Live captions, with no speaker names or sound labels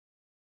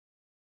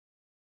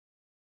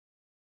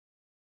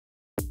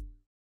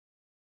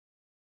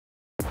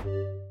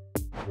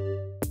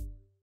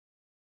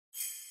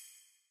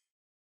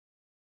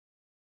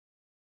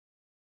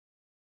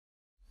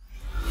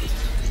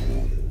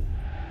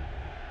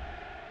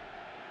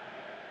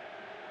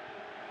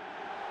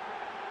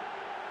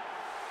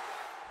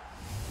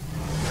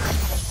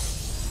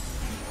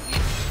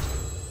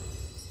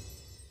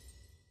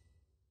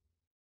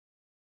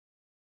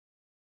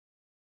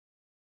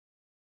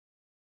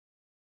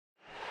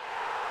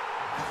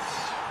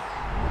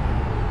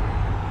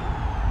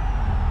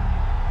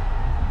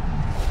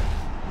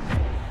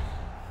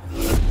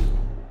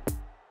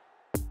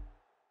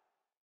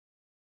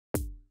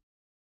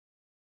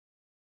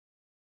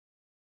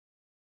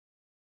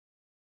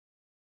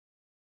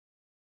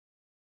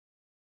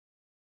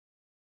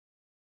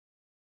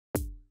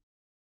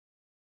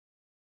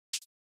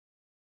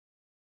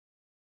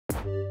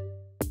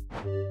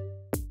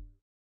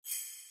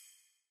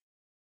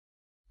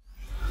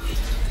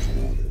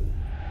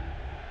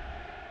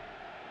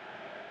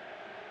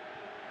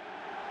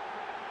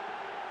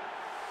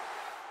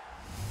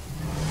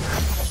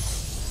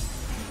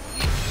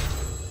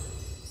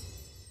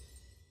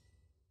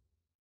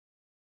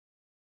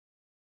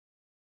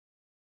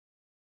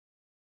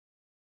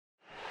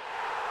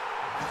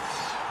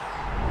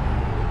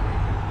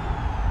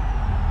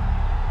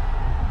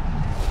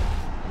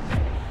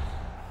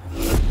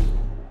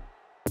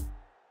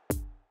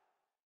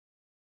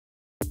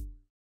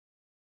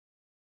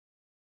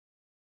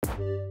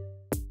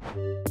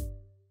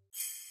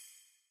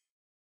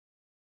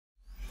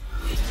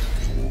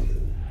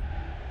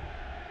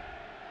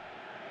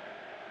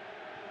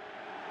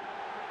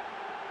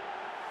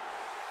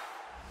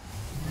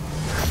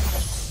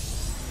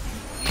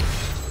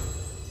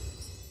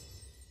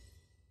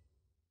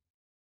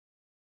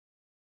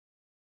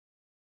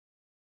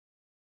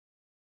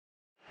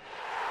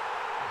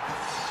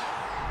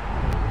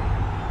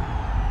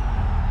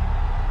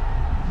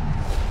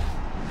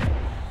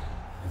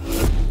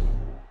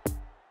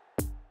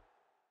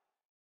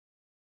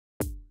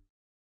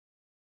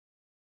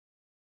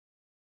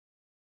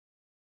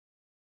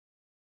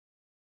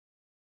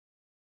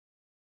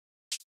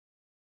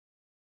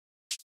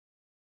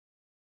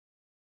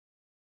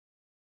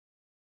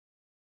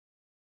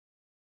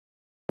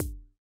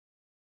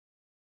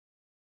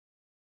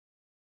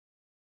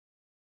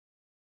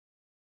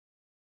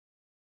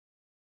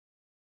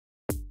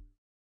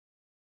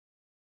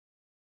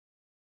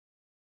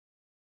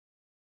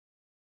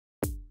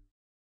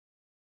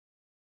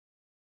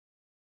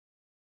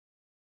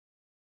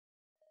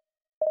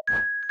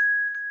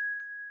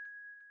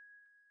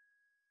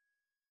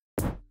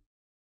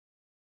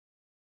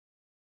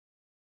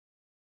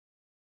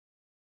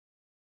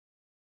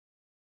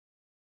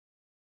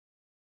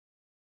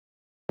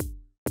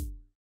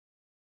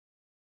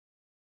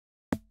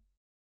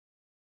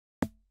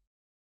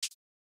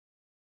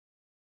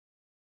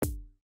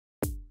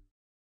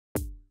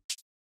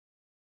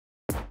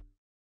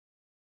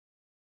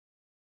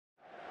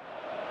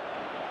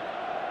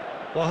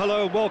Well,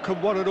 hello and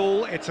welcome one and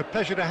all. It's a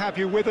pleasure to have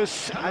you with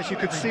us. As you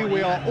can see,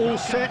 we are all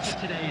set.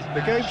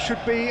 The game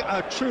should be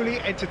a truly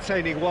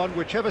entertaining one,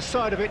 whichever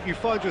side of it you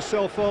find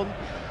yourself on.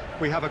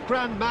 We have a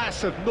grand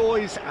mass of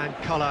noise and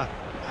colour,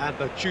 and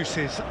the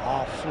juices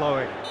are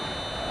flowing.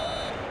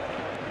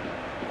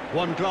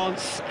 One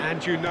glance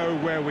and you know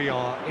where we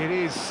are. It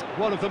is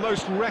one of the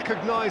most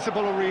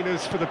recognisable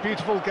arenas for the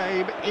beautiful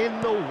game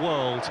in the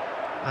world.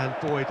 And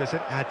boy, does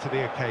it add to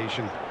the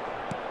occasion.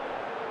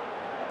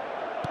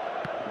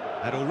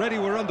 And already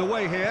we're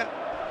underway here.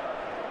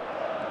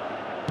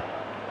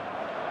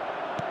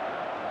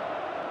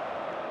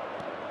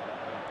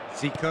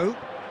 Zico.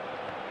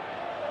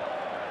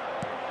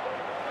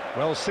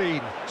 Well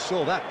seen,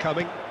 saw that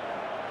coming.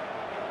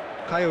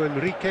 Caio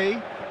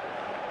Henrique.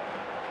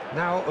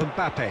 Now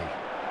Mbappe.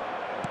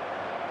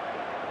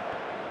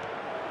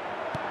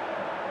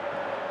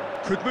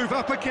 Could move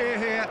up a gear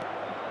here.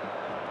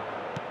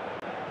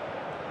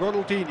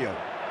 Ronaldinho.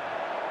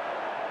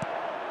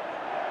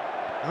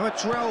 Now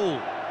it's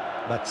Raul.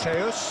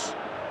 Mateus.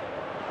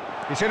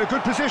 He's in a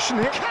good position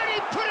here. Can he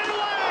put it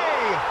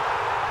away?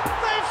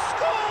 They've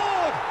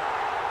scored!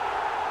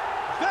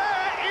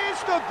 There is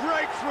the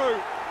breakthrough.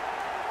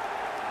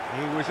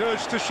 He was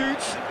urged to shoot,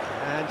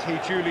 and he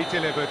duly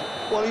delivered.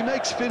 Well, he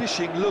makes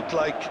finishing look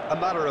like a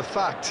matter of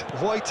fact.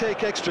 Why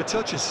take extra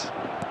touches?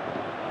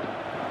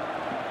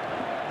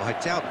 I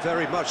doubt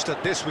very much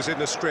that this was in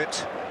the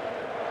script.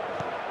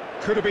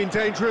 Could have been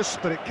dangerous,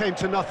 but it came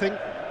to nothing.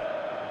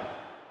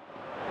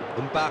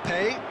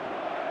 Mbappe.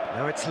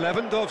 Now it's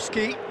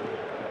Lewandowski.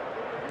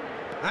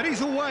 And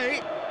he's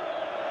away.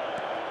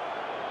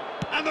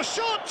 And the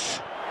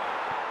shot!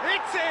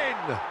 It's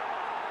in!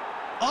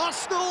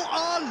 Arsenal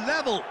are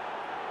level.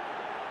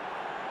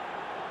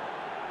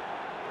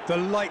 The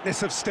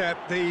lightness of step,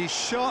 the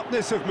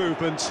sharpness of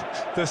movement,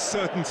 the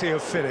certainty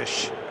of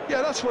finish.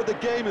 Yeah, that's what the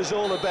game is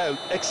all about.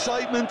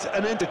 Excitement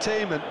and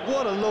entertainment.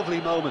 What a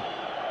lovely moment.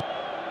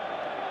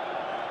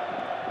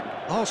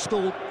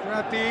 Arsenal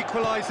grab the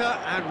equaliser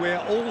and we're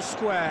all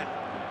square.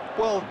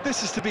 Well,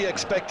 this is to be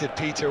expected,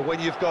 Peter. When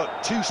you've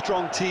got two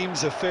strong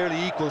teams of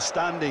fairly equal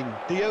standing,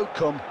 the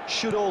outcome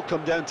should all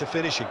come down to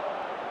finishing.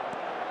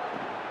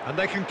 And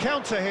they can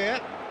counter here.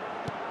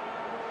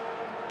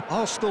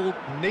 Arsenal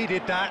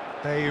needed that.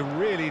 They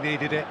really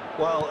needed it.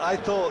 Well, I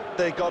thought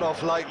they got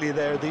off lightly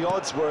there. The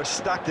odds were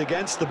stacked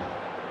against them.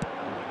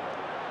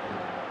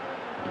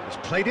 He's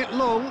played it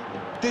long.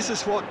 This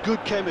is what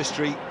good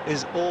chemistry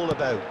is all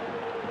about.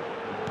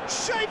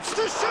 Shapes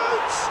to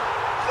shoot!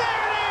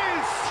 There it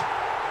is!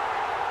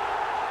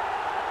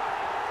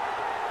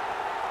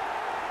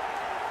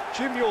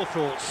 Jim, your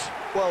thoughts?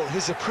 Well,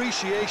 his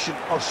appreciation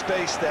of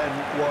space then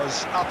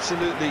was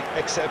absolutely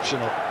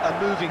exceptional. A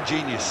moving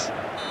genius.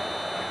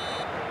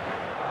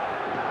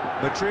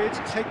 Madrid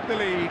take the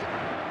lead.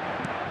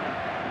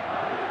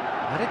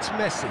 And it's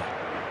Messi.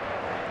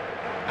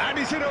 And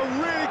he's in a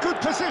really good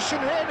position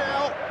here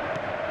now.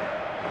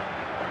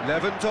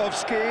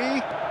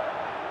 Lewandowski.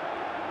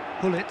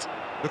 Pullet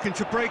looking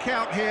to break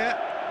out here.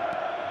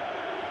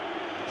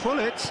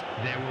 Pullet.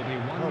 There will be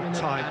one Well minute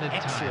timed, added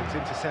excellent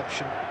time.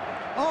 interception.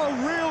 Oh,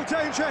 real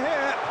danger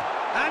here.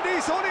 And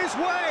he's on his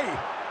way.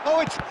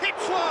 Oh, it's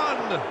hits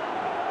one.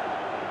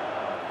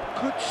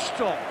 Good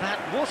stop. That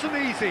wasn't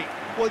easy.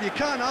 Well, you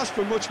can't ask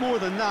for much more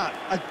than that.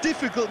 A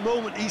difficult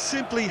moment he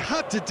simply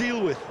had to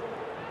deal with.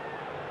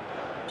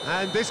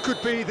 And this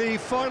could be the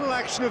final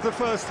action of the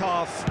first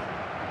half.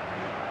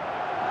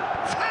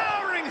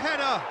 Towering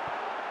header!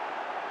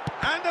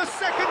 And the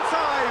second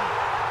time!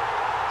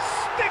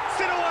 Sticks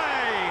it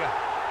away!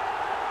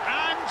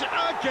 And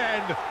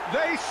again,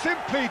 they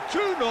simply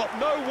do not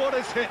know what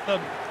has hit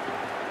them.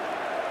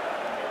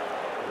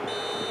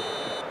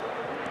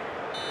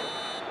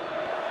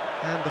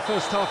 And the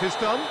first half is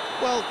done.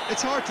 Well,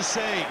 it's hard to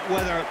say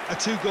whether a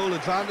two-goal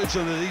advantage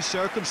under these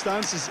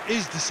circumstances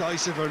is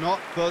decisive or not,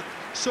 but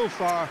so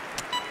far,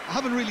 I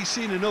haven't really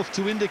seen enough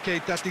to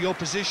indicate that the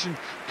opposition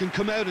can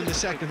come out in the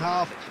second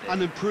half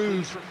and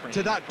improve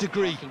to that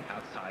degree.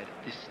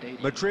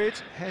 Madrid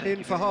head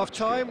in for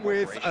half-time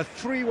with a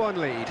 3-1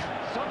 lead.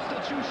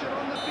 Substitution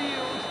on the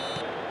field.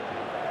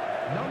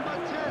 Number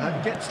 10.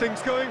 And gets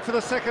things going for the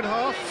second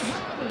half.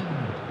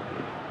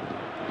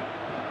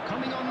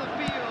 Coming on the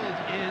field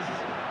is...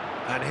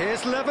 And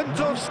here's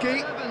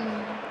Lewandowski.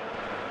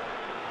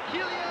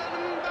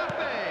 Kylian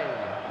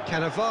Mbappe.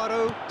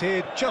 Cannavaro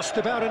did just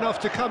about enough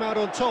to come out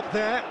on top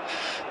there.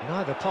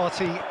 Neither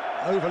party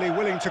overly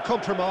willing to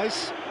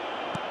compromise.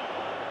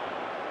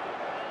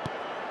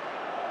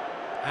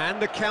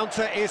 And the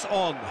counter is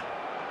on.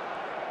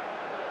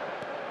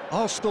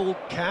 Arsenal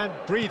can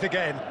breathe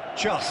again,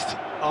 just.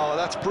 Oh,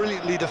 that's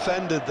brilliantly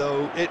defended,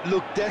 though. It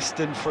looked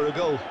destined for a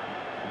goal.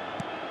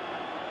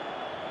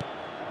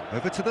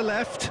 Over to the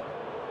left.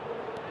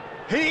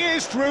 He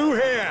is through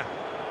here.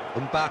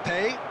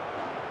 Mbappe.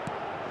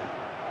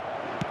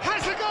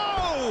 Has a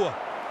go!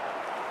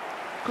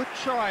 Good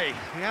try.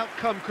 The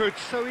outcome could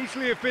so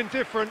easily have been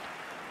different.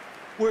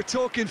 We're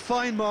talking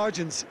fine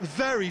margins,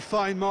 very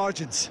fine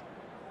margins.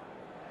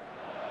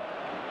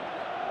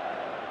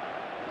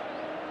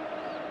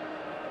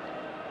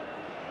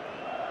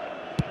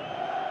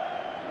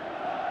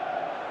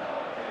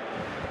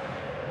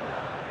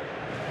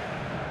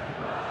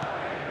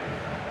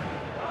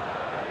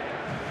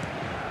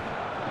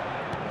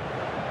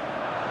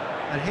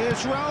 And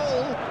here's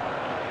Raul.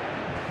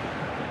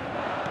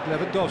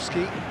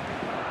 Lewandowski.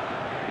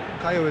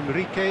 Caio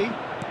Henrique.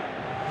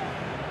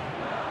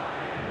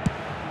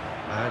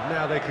 And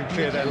now they can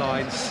clear their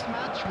lines. This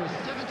match was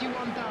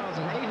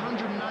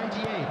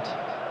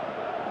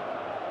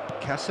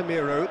 71,898.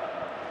 Casemiro.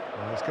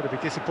 Well, he's going to be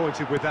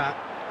disappointed with that.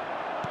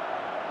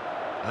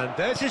 And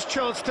there's his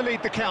chance to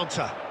lead the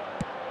counter.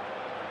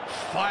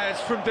 Fires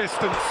from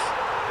distance.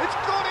 It's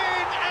gone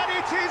in, and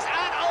it is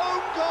an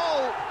own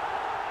goal.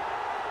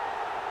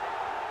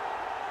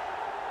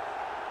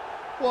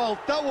 Well,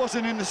 that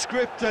wasn't in the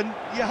script, and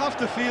you have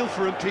to feel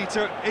for him,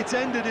 Peter. It's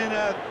ended in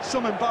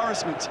some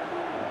embarrassment.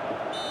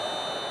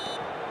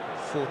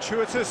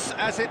 Fortuitous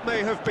as it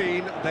may have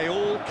been, they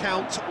all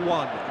count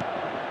one.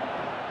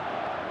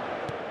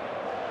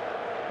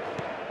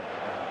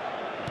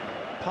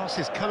 Pass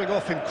is coming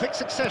off in quick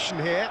succession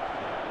here.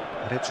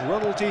 And it's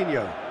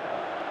Ronaldinho.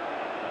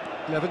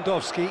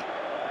 Lewandowski.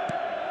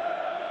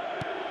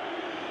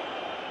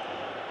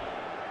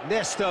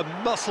 Nesta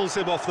muscles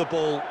him off the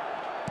ball.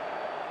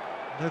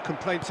 No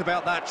complaints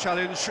about that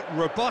challenge.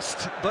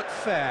 Robust, but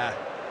fair.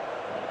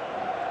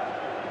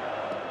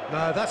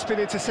 No, that's been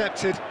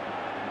intercepted.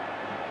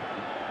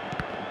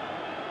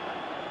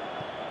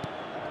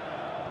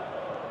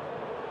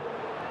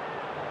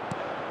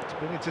 It's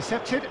been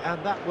intercepted,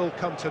 and that will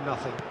come to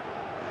nothing.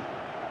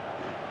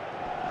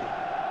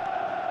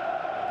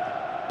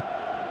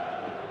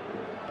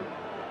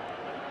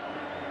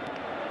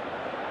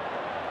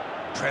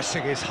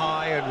 Pressing is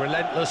high and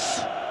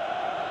relentless.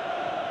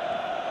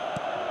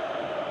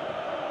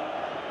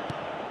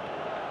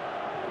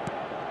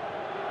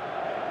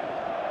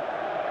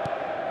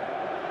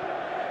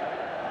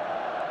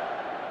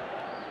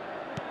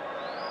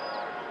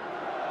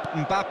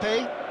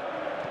 Mbappe.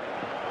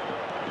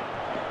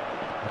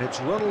 And it's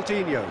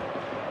Ronaldinho.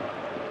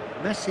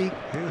 Messi,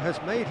 who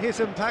has made his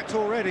impact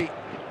already.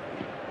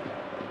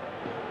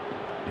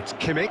 It's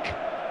Kimmich.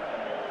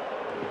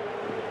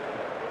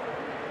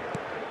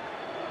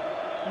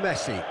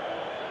 Messi.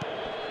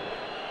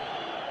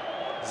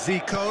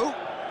 Zico.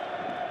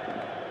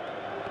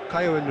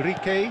 Caio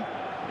Henrique.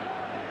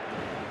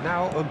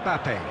 Now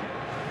Mbappe.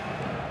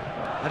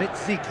 And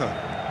it's Zico.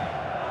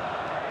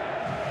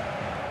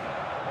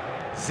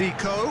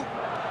 Zico.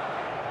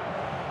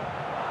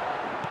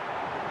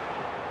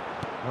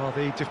 Well,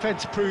 the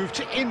defence proved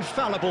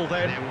infallible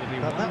then,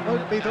 but that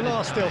won't be the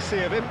last they'll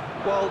see of him.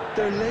 Well,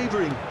 they're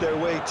labouring their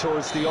way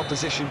towards the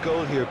opposition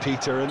goal here,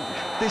 Peter, and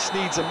this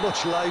needs a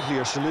much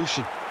livelier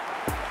solution.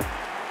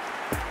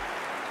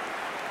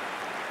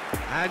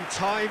 And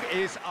time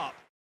is up.